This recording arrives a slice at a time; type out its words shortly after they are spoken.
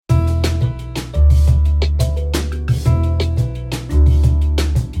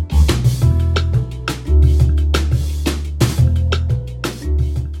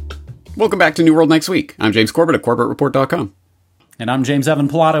Welcome back to New World Next Week. I'm James Corbett of CorbettReport.com. And I'm James Evan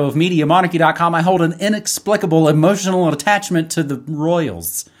Pilato of MediaMonarchy.com. I hold an inexplicable emotional attachment to the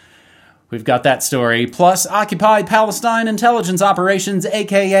royals. We've got that story, plus Occupied Palestine intelligence operations,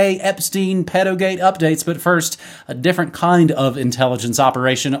 aka Epstein pedogate updates. But first, a different kind of intelligence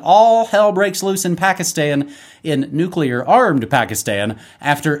operation. All hell breaks loose in Pakistan, in nuclear-armed Pakistan,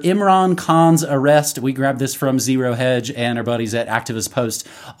 after Imran Khan's arrest. We grabbed this from Zero Hedge and our buddies at Activist Post.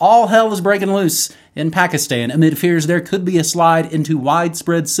 All hell is breaking loose in Pakistan amid fears there could be a slide into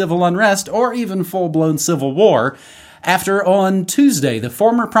widespread civil unrest or even full-blown civil war, after on Tuesday, the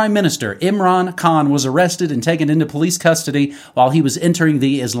former Prime Minister, Imran Khan, was arrested and taken into police custody while he was entering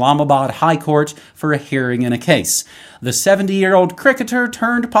the Islamabad High Court for a hearing in a case. The 70-year-old cricketer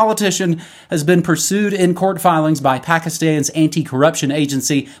turned politician has been pursued in court filings by Pakistan's anti-corruption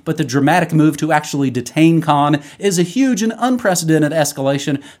agency, but the dramatic move to actually detain Khan is a huge and unprecedented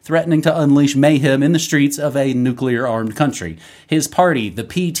escalation, threatening to unleash mayhem in the streets of a nuclear-armed country. His party, the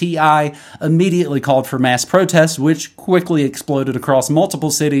PTI, immediately called for mass protests, which quickly exploded across multiple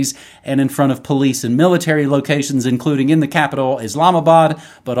cities and in front of police and military locations, including in the capital, Islamabad,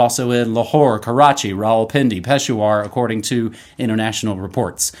 but also in Lahore, Karachi, Rawalpindi, Peshawar, according to international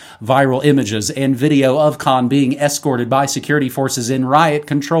reports. Viral images and video of Khan being escorted by security forces in riot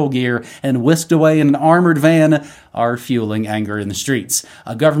control gear and whisked away in an armored van are fueling anger in the streets.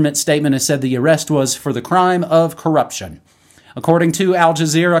 A government statement has said the arrest was for the crime of corruption. According to Al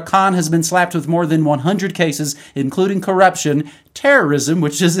Jazeera, Khan has been slapped with more than 100 cases, including corruption, terrorism,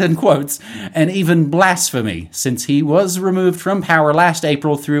 which is in quotes, and even blasphemy, since he was removed from power last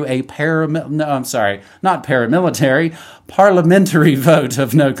April through a parliamentary vote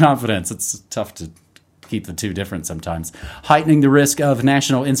of no confidence. It's tough to keep the two different sometimes. Heightening the risk of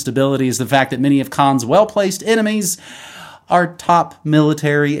national instability is the fact that many of Khan's well-placed enemies are top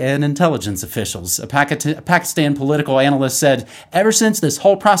military and intelligence officials. A Pakistan political analyst said, ever since this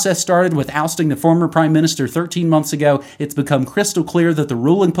whole process started with ousting the former prime minister 13 months ago, it's become crystal clear that the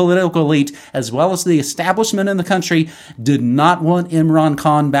ruling political elite, as well as the establishment in the country, did not want Imran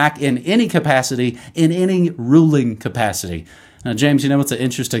Khan back in any capacity, in any ruling capacity. Now, James, you know it's an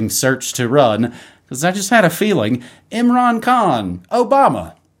interesting search to run, because I just had a feeling, Imran Khan,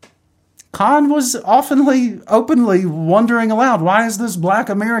 Obama. Khan was openly wondering aloud, why is this black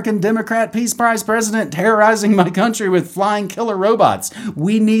American Democrat Peace Prize president terrorizing my country with flying killer robots?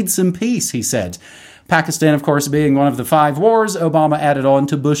 We need some peace, he said. Pakistan, of course, being one of the 5 wars, Obama added on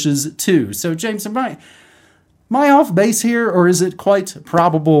to Bush's 2. So, James, am I off base here, or is it quite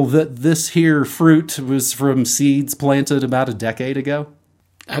probable that this here fruit was from seeds planted about a decade ago?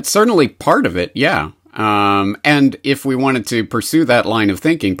 That's certainly part of it, yeah. And if we wanted to pursue that line of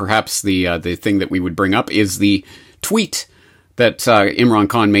thinking, perhaps the thing that we would bring up is the tweet that Imran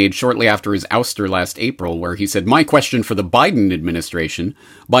Khan made shortly after his ouster last April, where he said, "My question for the Biden administration,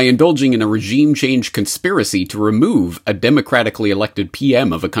 by indulging in a regime change conspiracy to remove a democratically elected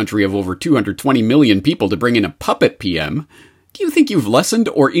PM of a country of over 220 million people to bring in a puppet PM, do you think you've lessened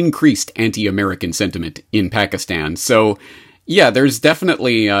or increased anti-American sentiment in Pakistan?" So, yeah, there's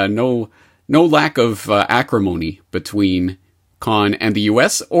definitely no lack of acrimony between Khan and the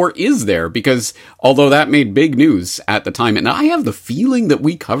U.S., or is there? Because although that made big news at the time, and I have the feeling that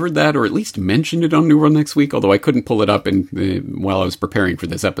we covered that, or at least mentioned it on New World Next Week, although I couldn't pull it up while I was preparing for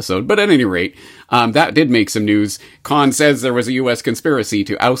this episode. But at any rate, that did make some news. Khan says there was a U.S. conspiracy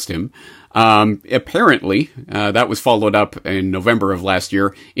to oust him. Apparently, that was followed up in November of last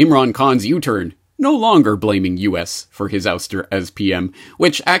year. Imran Khan's U-turn, no longer blaming U.S. for his ouster as PM,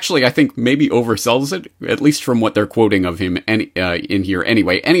 which actually I think maybe oversells it, at least from what they're quoting of him in here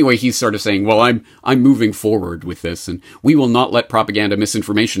anyway. Anyway, he's sort of saying, well, I'm moving forward with this, and we will not let propaganda,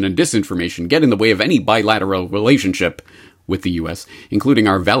 misinformation, and disinformation get in the way of any bilateral relationship with the U.S., including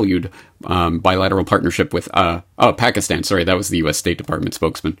our valued bilateral partnership with Pakistan. Sorry, that was the U.S. State Department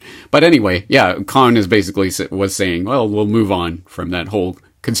spokesman. But anyway, yeah, Khan is basically was saying, well, we'll move on from that whole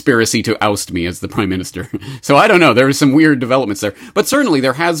conspiracy to oust me as the prime minister. So I don't know. There are some weird developments there. But certainly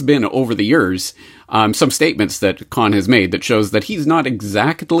there has been, over the years, some statements that Khan has made that shows that he's not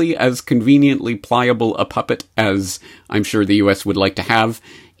exactly as conveniently pliable a puppet as I'm sure the U.S. would like to have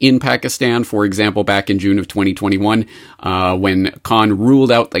in Pakistan. For example, back in June of 2021, when Khan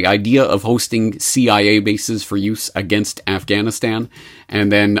ruled out the idea of hosting CIA bases for use against Afghanistan.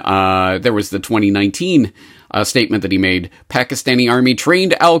 And then there was the 2019 statement that he made, Pakistani army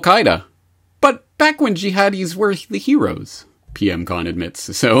trained Al-Qaeda. But back when jihadis were the heroes. PM Khan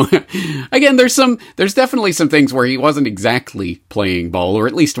admits. So again, there's definitely some things where he wasn't exactly playing ball, or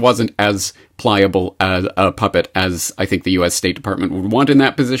at least wasn't as pliable as a puppet as I think the U.S. State Department would want in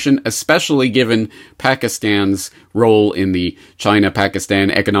that position, especially given Pakistan's role in the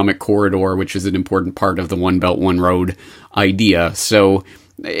China-Pakistan economic corridor, which is an important part of the One Belt, One Road idea. So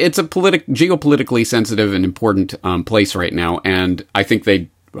it's a geopolitically sensitive and important place right now, and I think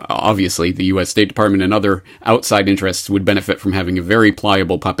obviously, the U.S. State Department and other outside interests would benefit from having a very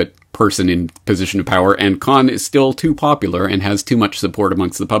pliable puppet person in position of power, and Khan is still too popular and has too much support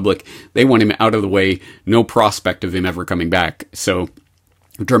amongst the public. They want him out of the way, no prospect of him ever coming back. So,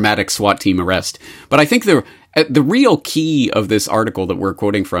 dramatic SWAT team arrest. But I think the real key of this article that we're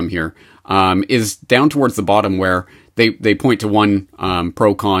quoting from here is down towards the bottom, where they point to one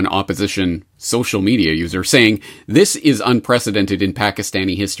pro-Khan opposition social media user saying, "This is unprecedented in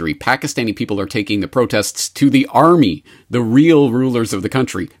Pakistani history. Pakistani people are taking the protests to the army, the real rulers of the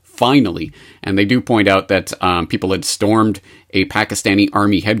country, finally." And they do point out that people had stormed a Pakistani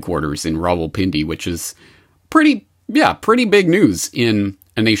army headquarters in Rawalpindi, which is pretty big news in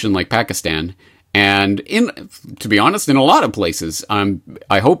a nation like Pakistan. And to be honest, in a lot of places,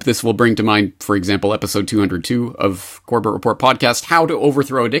 I hope this will bring to mind, for example, episode 202 of Corbett Report podcast, How to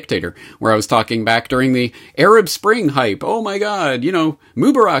Overthrow a Dictator, where I was talking back during the Arab Spring hype. Oh my God,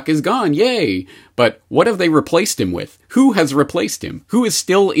 Mubarak is gone, yay! But what have they replaced him with? Who has replaced him? Who is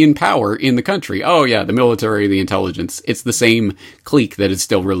still in power in the country? Oh yeah, the military, the intelligence. It's the same clique that is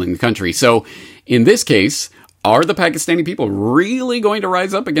still ruling the country. So, in this case, are the Pakistani people really going to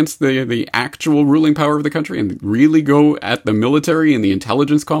rise up against the actual ruling power of the country and really go at the military and the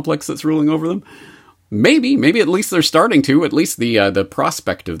intelligence complex that's ruling over them? Maybe at least they're starting to. At least the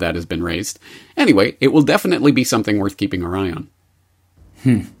prospect of that has been raised. Anyway, it will definitely be something worth keeping our eye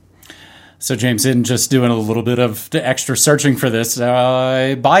on. So James, in just doing a little bit of extra searching for this,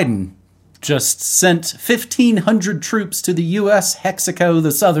 Biden just sent 1,500 troops to the U.S. Mexico,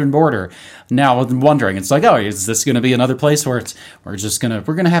 the southern border. Now I'm wondering, it's like, is this going to be another place where we're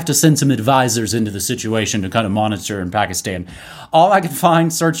going to have to send some advisors into the situation to kind of monitor in Pakistan? All I could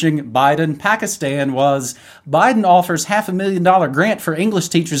find searching Biden Pakistan was Biden offers $500,000 grant for English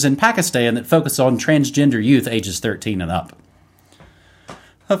teachers in Pakistan that focus on transgender youth ages 13 and up.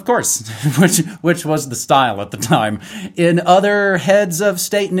 Of course, which was the style at the time. In other heads of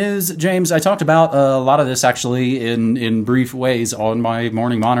state news, James, I talked about a lot of this actually in brief ways on my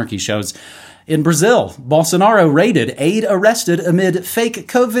Morning Monarchy shows. In Brazil, Bolsonaro raided, aide arrested amid fake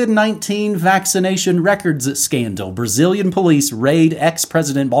COVID-19 vaccination records scandal. Brazilian police raid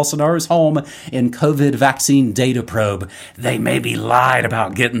ex-President Bolsonaro's home in COVID vaccine data probe. They maybe lied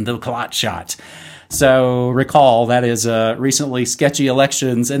about getting the clot shot. So recall, that is recently sketchy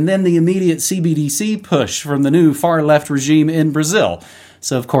elections and then the immediate CBDC push from the new far-left regime in Brazil.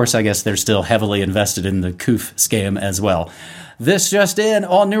 So, of course, I guess they're still heavily invested in the COOF scam as well. This just in,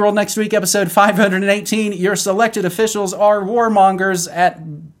 on New World Next Week, episode 518, your selected officials are warmongers at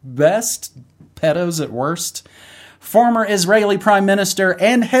best, pedos at worst. Former Israeli Prime Minister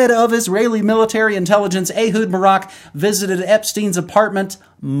and head of Israeli military intelligence Ehud Barak visited Epstein's apartment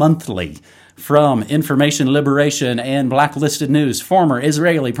monthly. From Information Liberation and Blacklisted News, former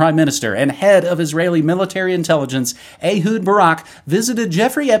Israeli Prime Minister and head of Israeli military intelligence Ehud Barak visited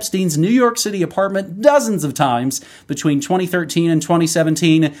Jeffrey Epstein's New York City apartment dozens of times between 2013 and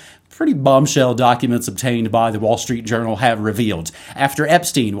 2017. Pretty bombshell documents obtained by the Wall Street Journal have revealed. After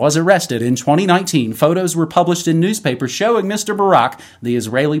Epstein was arrested in 2019, photos were published in newspapers showing Mr. Barak, the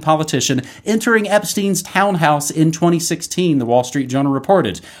Israeli politician, entering Epstein's townhouse in 2016, the Wall Street Journal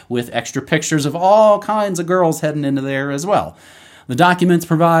reported, with extra pictures of all kinds of girls heading into there as well. The documents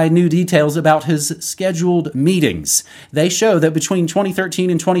provide new details about his scheduled meetings. They show that between 2013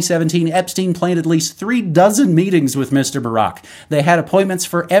 and 2017, Epstein planned at least 36 meetings with Mr. Barak. They had appointments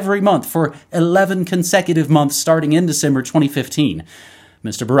for every month for 11 consecutive months starting in December 2015.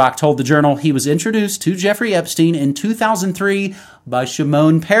 Mr. Barak told the Journal he was introduced to Jeffrey Epstein in 2003 by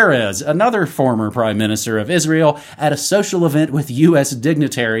Shimon Peres, another former Prime Minister of Israel, at a social event with U.S.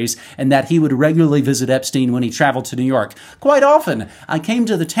 dignitaries, and that he would regularly visit Epstein when he traveled to New York. "Quite often, I came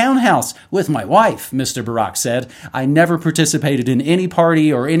to the townhouse with my wife," Mr. Barak said. "I never participated in any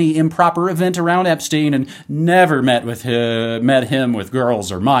party or any improper event around Epstein and never met him with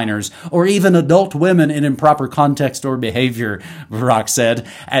girls or minors, or even adult women in improper context or behavior," Barak said,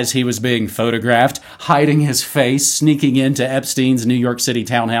 as he was being photographed, hiding his face, sneaking into Epstein's New York City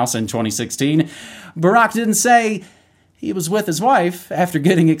townhouse in 2016. Barak didn't say He was with his wife after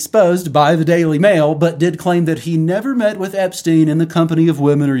getting exposed by the Daily Mail, but did claim that he never met with Epstein in the company of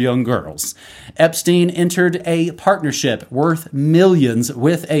women or young girls. Epstein entered a partnership worth millions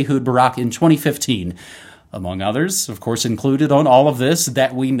with Ehud Barak in 2015. Among others, of course, included on all of this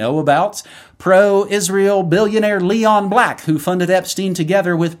that we know about, pro-Israel billionaire Leon Black, who funded Epstein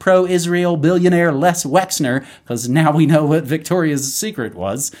together with pro-Israel billionaire Les Wexner, because now we know what Victoria's Secret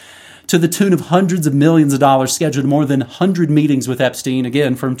was, to the tune of hundreds of millions of dollars, scheduled more than 100 meetings with Epstein,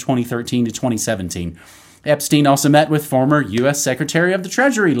 again from 2013 to 2017. Epstein also met with former U.S. Secretary of the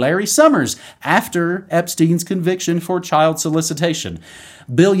Treasury Larry Summers after Epstein's conviction for child solicitation.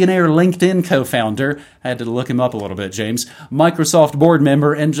 Billionaire LinkedIn co-founder, I had to look him up a little bit, James, Microsoft board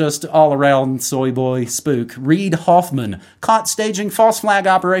member, and just all-around soy boy spook, Reid Hoffman, caught staging false flag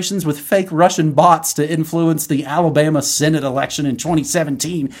operations with fake Russian bots to influence the Alabama Senate election in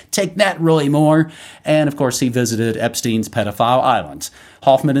 2017. Take that, Roy Moore. And, of course, he visited Epstein's pedophile island.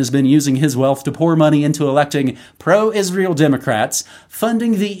 Hoffman has been using his wealth to pour money into electing pro-Israel Democrats,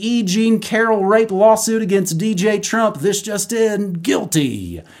 funding the E. Jean Carroll rape lawsuit against DJ Trump, this just in,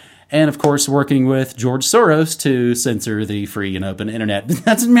 guilty. And, of course, working with George Soros to censor the free and open internet.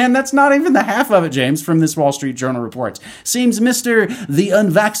 That's not even the half of it, James, from this Wall Street Journal report. Seems Mr. The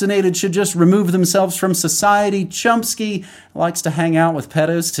Unvaccinated should just remove themselves from society. Chomsky likes to hang out with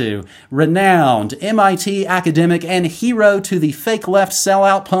pedos, too. Renowned MIT academic and hero to the fake left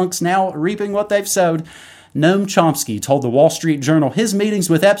sellout punks now reaping what they've sowed. Noam Chomsky told the Wall Street Journal his meetings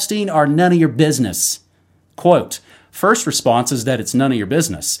with Epstein are none of your business. Quote, first response is that it's none of your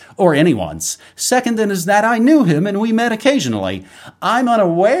business, or anyone's. Second then is that I knew him and we met occasionally. I'm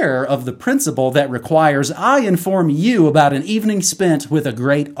unaware of the principle that requires I inform you about an evening spent with a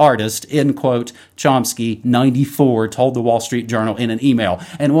great artist, end quote, Chomsky, 94, told the Wall Street Journal in an email.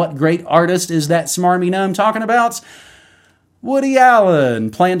 And what great artist is that smarmy gnome talking about? Woody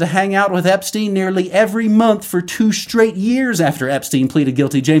Allen planned to hang out with Epstein nearly every month for 2 straight years after Epstein pleaded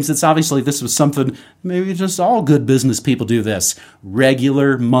guilty. James, it's obviously this was something, maybe just all good business people do this.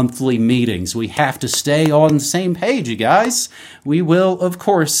 Regular monthly meetings. We have to stay on the same page, you guys. We will, of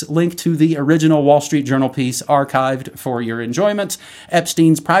course, link to the original Wall Street Journal piece archived for your enjoyment.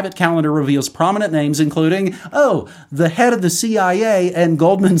 Epstein's private calendar reveals prominent names including, the head of the CIA and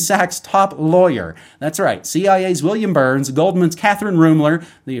Goldman Sachs top lawyer. That's right, CIA's William Burns, Goldman's Catherine Rumler,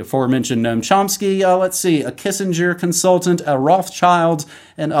 the aforementioned Noam Chomsky, a Kissinger consultant, a Rothschild,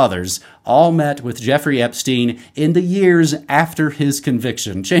 and others, all met with Jeffrey Epstein in the years after his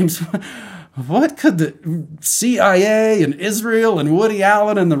conviction. James, what could the CIA and Israel and Woody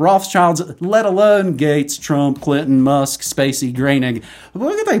Allen and the Rothschilds, let alone Gates, Trump, Clinton, Musk, Spacey, Groening,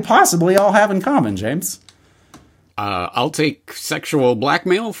 what could they possibly all have in common, James? I'll take sexual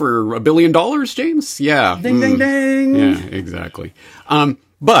blackmail for $1 billion, James. Yeah. Ding, ding, ding. Yeah, exactly.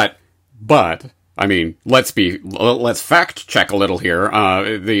 But, I mean, let's fact check a little here.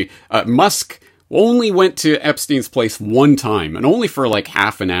 Musk only went to Epstein's place one time, and only for like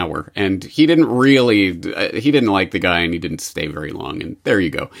half an hour. And he didn't like the guy, and he didn't stay very long. And there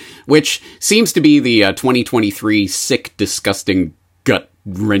you go. Which seems to be the 2023 sick, disgusting,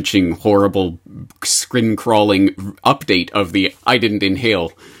 gut-wrenching, horrible, skin-crawling update of the I didn't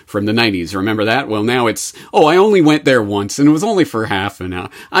inhale from the 90s. Remember that? Well, now it's, I only went there once, and it was only for half an hour.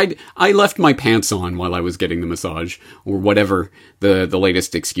 I left my pants on while I was getting the massage, or whatever the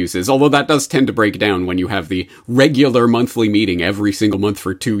latest excuse is. Although that does tend to break down when you have the regular monthly meeting every single month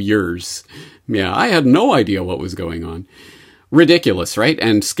for 2 years. Yeah, I had no idea what was going on. Ridiculous, right?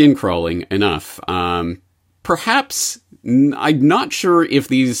 And skin-crawling enough. Perhaps, I'm not sure if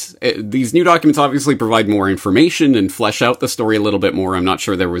these new documents obviously provide more information and flesh out the story a little bit more. I'm not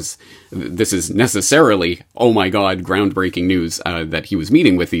sure this is necessarily, oh my god, groundbreaking news that he was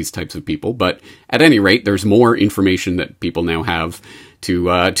meeting with these types of people. But at any rate, there's more information that people now have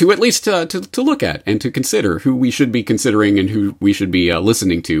to at least to look at and to consider who we should be considering and who we should be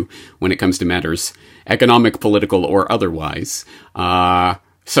listening to when it comes to matters economic, political, or otherwise.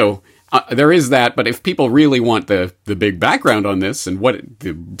 So there is that, but if people really want the big background on this and what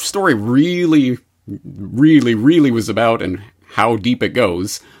the story really, really, really was about and how deep it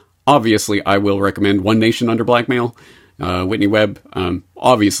goes, obviously I will recommend One Nation Under Blackmail, Whitney Webb.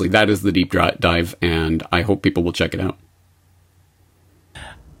 Obviously that is the deep dive, and I hope people will check it out.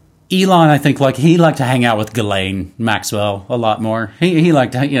 Elon, I think, he liked to hang out with Ghislaine Maxwell a lot more. He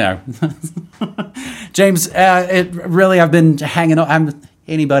liked to, James, I've been hanging on.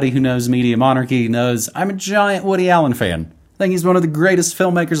 Anybody who knows Media Monarchy knows I'm a giant Woody Allen fan. I think he's one of the greatest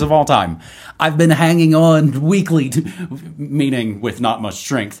filmmakers of all time. I've been hanging on weekly, meaning with not much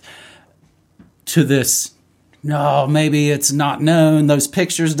strength, to this no, maybe it's not known. Those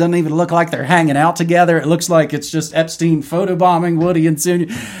pictures doesn't even look like they're hanging out together. It looks like it's just Epstein photobombing Woody and Sonia.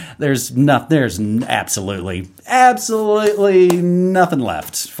 There's absolutely nothing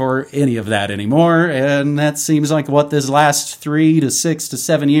left for any of that anymore. And that seems like what this last 3 to 6 to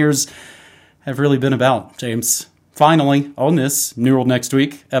 7 years have really been about, James. Finally, on this New World Next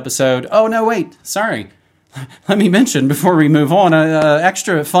Week episode. Oh, no, wait. Sorry. Let me mention, before we move on, an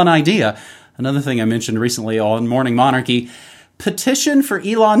extra fun idea. Another thing I mentioned recently on Morning Monarchy, petition for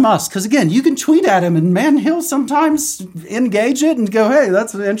Elon Musk. Because again, you can tweet at him and man, he'll sometimes engage it and go, hey,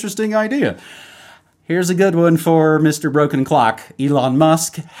 that's an interesting idea. Here's a good one for Mr. Broken Clock, Elon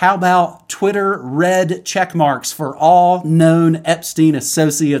Musk. How about Twitter red check marks for all known Epstein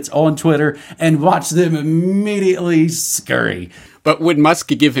associates on Twitter and watch them immediately scurry? But would Musk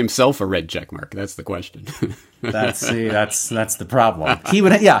give himself a red check mark? That's the question. That's the problem. He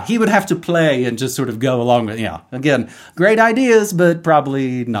would have to play and just sort of go along with, again, great ideas, but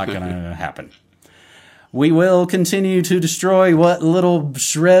probably not going to happen. We will continue to destroy what little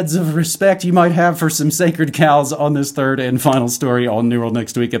shreds of respect you might have for some sacred cows on this third and final story on New World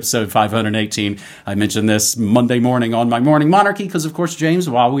Next Week, episode 518. I mentioned this Monday morning on my Morning Monarchy because, of course, James,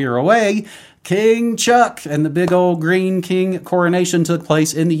 while we were away, King Chuck and the big old green king coronation took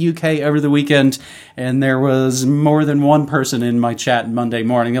place in the UK over the weekend, and there was more than one person in my chat Monday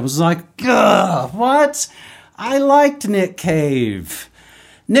morning that was like, ugh, what? I liked Nick Cave.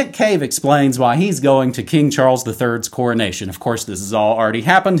 Nick Cave explains why he's going to King Charles III's coronation. Of course, this has all already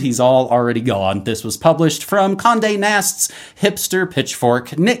happened. He's all already gone. This was published from Condé Nast's hipster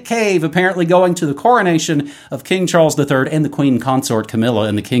pitchfork. Nick Cave apparently going to the coronation of King Charles III and the Queen Consort Camilla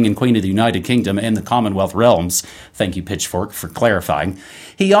and the King and Queen of the United Kingdom and the Commonwealth realms. Thank you, Pitchfork, for clarifying.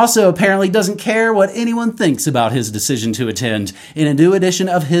 He also apparently doesn't care what anyone thinks about his decision to attend. In a new edition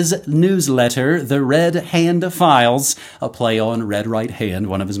of his newsletter, The Red Hand Files, a play on Red Right Hand,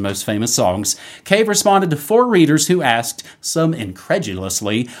 one of his most famous songs, Cave responded to 4 readers who asked, some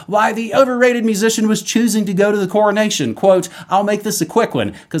incredulously, why the overrated musician was choosing to go to the coronation. Quote, I'll make this a quick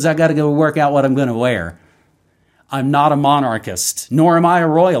one, because I got to go work out what I'm going to wear. I'm not a monarchist, nor am I a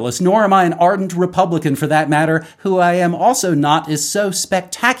royalist, nor am I an ardent Republican for that matter. Who I am also not is so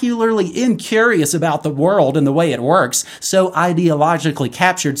spectacularly incurious about the world and the way it works, so ideologically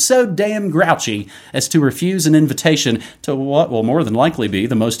captured, so damn grouchy as to refuse an invitation to what will more than likely be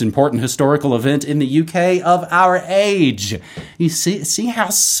the most important historical event in the UK of our age. You see how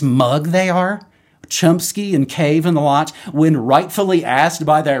smug they are? Chomsky and Cave and the lot, when rightfully asked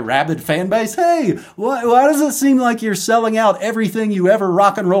by their rabid fan base, hey, why does it seem like you're selling out everything you ever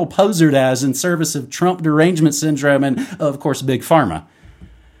rock and roll posered as in service of Trump derangement syndrome and, of course, Big Pharma?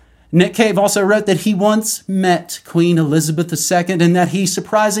 Nick Cave also wrote that he once met Queen Elizabeth II and that he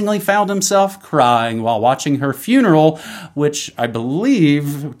surprisingly found himself crying while watching her funeral, which I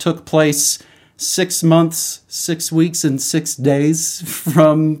believe took place 6 months, 6 weeks, and 6 days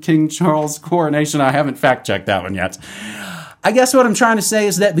from King Charles' coronation. I haven't fact-checked that one yet. I guess what I'm trying to say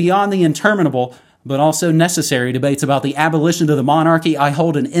is that beyond the interminable, but also necessary debates about the abolition of the monarchy, I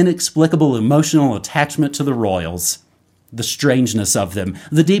hold an inexplicable emotional attachment to the royals. The strangeness of them,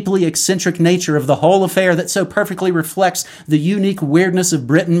 the deeply eccentric nature of the whole affair that so perfectly reflects the unique weirdness of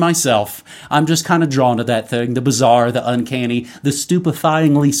Britain myself. I'm just kind of drawn to that thing, the bizarre, the uncanny, the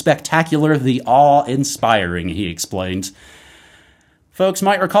stupefyingly spectacular, the awe-inspiring, he explained. Folks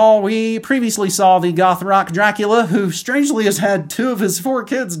might recall we previously saw the goth rock Dracula, who strangely has had 2 of his 4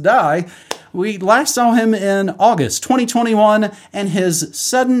 kids die. We last saw him in August 2021, and his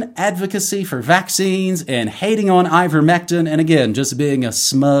sudden advocacy for vaccines and hating on ivermectin, and again, just being a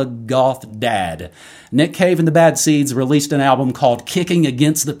smug goth dad. Nick Cave and the Bad Seeds released an album called Kicking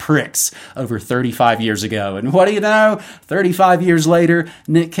Against the Pricks over 35 years ago. And what do you know? 35 years later,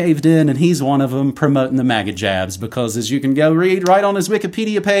 Nick caved in, and he's one of them promoting the MAGA jabs, because as you can go read right on his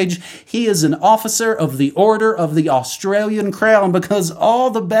Wikipedia page, he is an officer of the Order of the Australian Crown, because all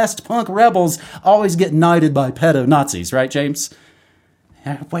the best punk rebels always get knighted by pedo-Nazis, right, James?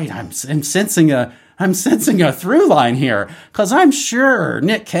 Wait, I'm sensing a through line here, because I'm sure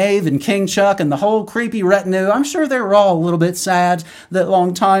Nick Cave and King Chuck and the whole creepy retinue, I'm sure they were all a little bit sad that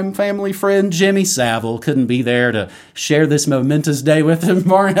longtime family friend Jimmy Savile couldn't be there to share this momentous day with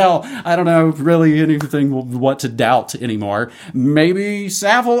him. Or hell, I don't know really anything what to doubt anymore. Maybe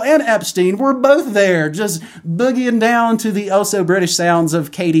Savile and Epstein were both there, just boogieing down to the oh-so-British sounds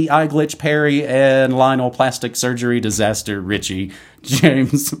of Katie Eiglitch Perry and Lionel Plastic Surgery Disaster Richie.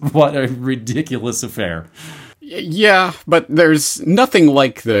 James, what a ridiculous affair. Yeah, but there's nothing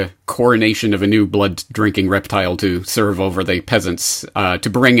like the coronation of a new blood-drinking reptile to serve over the peasants, to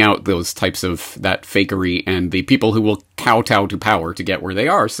bring out those types of that fakery and the people who will kowtow to power to get where they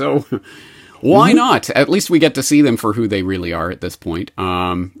are. So why not? At least we get to see them for who they really are at this point.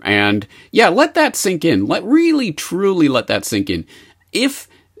 And yeah, let that sink in. Really, truly let that sink in. If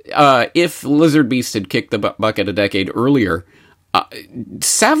Lizard Beast had kicked the bucket a decade earlier,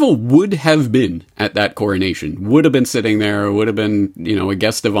 Savile would have been at that coronation, would have been sitting there, would have been, a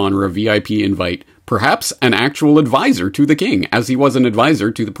guest of honor, a VIP invite, perhaps an actual advisor to the king, as he was an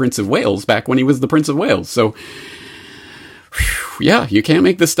advisor to the Prince of Wales back when he was the Prince of Wales. So, yeah, you can't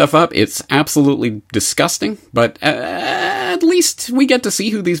make this stuff up. It's absolutely disgusting, but at least we get to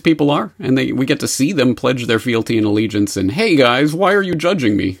see who these people are, and we get to see them pledge their fealty and allegiance, and hey guys, why are you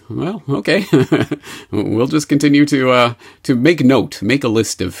judging me? Well, okay. We'll just continue to make a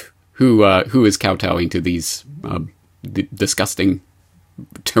list of who is kowtowing to these disgusting,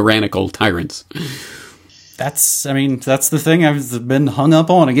 tyrannical tyrants. That's the thing I've been hung up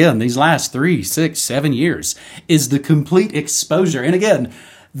on again these last 3, 6, 7 years is the complete exposure. And again,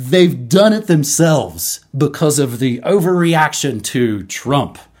 they've done it themselves because of the overreaction to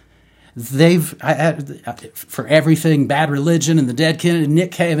Trump. They've, for everything, Bad Religion and the Dead Kennedy,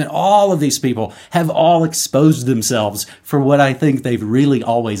 Nick Cave, and all of these people have all exposed themselves for what I think they've really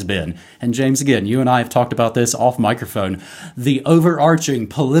always been. And James, again, you and I have talked about this off microphone. The overarching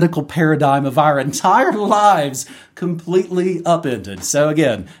political paradigm of our entire lives completely upended. So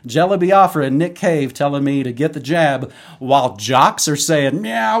again, Jello Biafra and Nick Cave telling me to get the jab, while jocks are saying,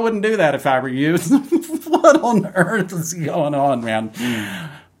 yeah, I wouldn't do that if I were you. What on earth is going on, man?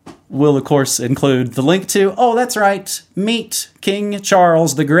 We'll, of course, include the link to, that's right, Meet King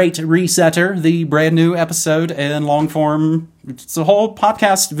Charles, the Great Resetter, the brand new episode and long form. It's a whole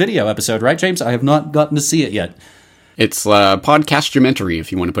podcast video episode, right, James? I have not gotten to see it yet. It's a podcastumentary,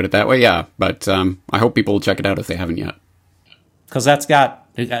 if you want to put it that way, yeah. But I hope people will check it out if they haven't yet. Because that's got,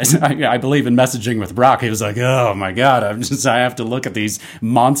 I believe in messaging with Brock. He was like, oh my God, I have to look at these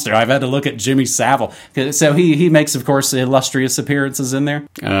monsters. I've had to look at Jimmy Savile. So he makes, of course, illustrious appearances in there.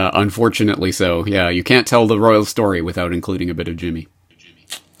 Unfortunately so. Yeah, you can't tell the royal story without including a bit of Jimmy.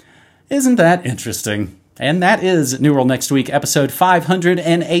 Isn't that interesting? And that is New World Next Week, episode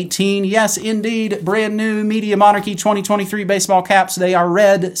 518. Yes, indeed, brand new Media Monarchy 2023 baseball caps. They are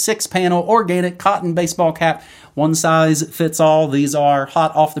red, 6-panel, organic cotton baseball cap. One size fits all. These are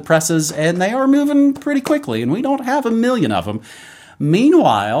hot off the presses, and they are moving pretty quickly, and we don't have a million of them.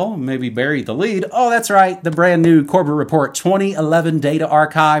 Meanwhile, maybe bury the lead. Oh, that's right, the brand new Corbett Report 2011 data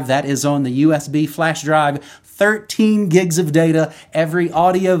archive. That is on the USB flash drive. 13 gigs of data, every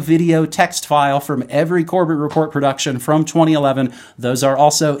audio, video, text file from every Corbett Report production from 2011. Those are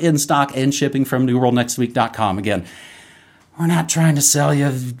also in stock and shipping from newworldnextweek.com. Again, we're not trying to sell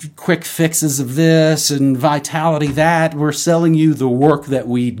you quick fixes of this and vitality that. We're selling you the work that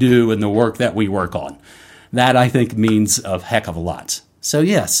we do and the work that we work on. That, I think, means a heck of a lot. So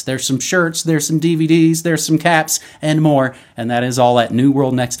yes, there's some shirts, there's some DVDs, there's some caps, and more, and that is all at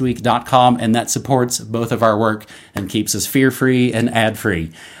newworldnextweek.com, and that supports both of our work and keeps us fear-free and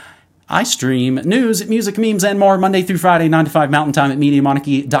ad-free. I stream news, music, memes, and more Monday through Friday, 9 to 5 Mountain Time at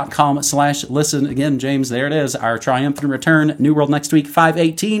MediaMonarchy.com/listen. Again, James, there it is, our triumphant return, New World Next Week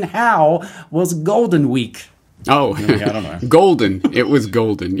 518. How was Golden Week? Oh, I don't know. Golden. It was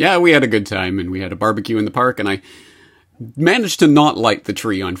golden. Yeah, we had a good time, and we had a barbecue in the park, and I managed to not light the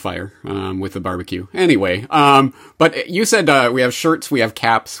tree on fire with the barbecue. Anyway, but you said we have shirts, we have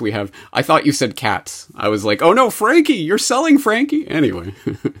caps, I thought you said cats. I was like, oh no, Frankie, you're selling Frankie? Anyway.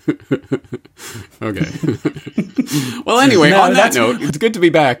 Okay. Well, anyway, on that note, it's good to be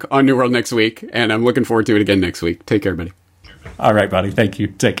back on New World Next Week, and I'm looking forward to it again next week. Take care, buddy. All right, buddy. Thank you.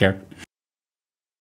 Take care.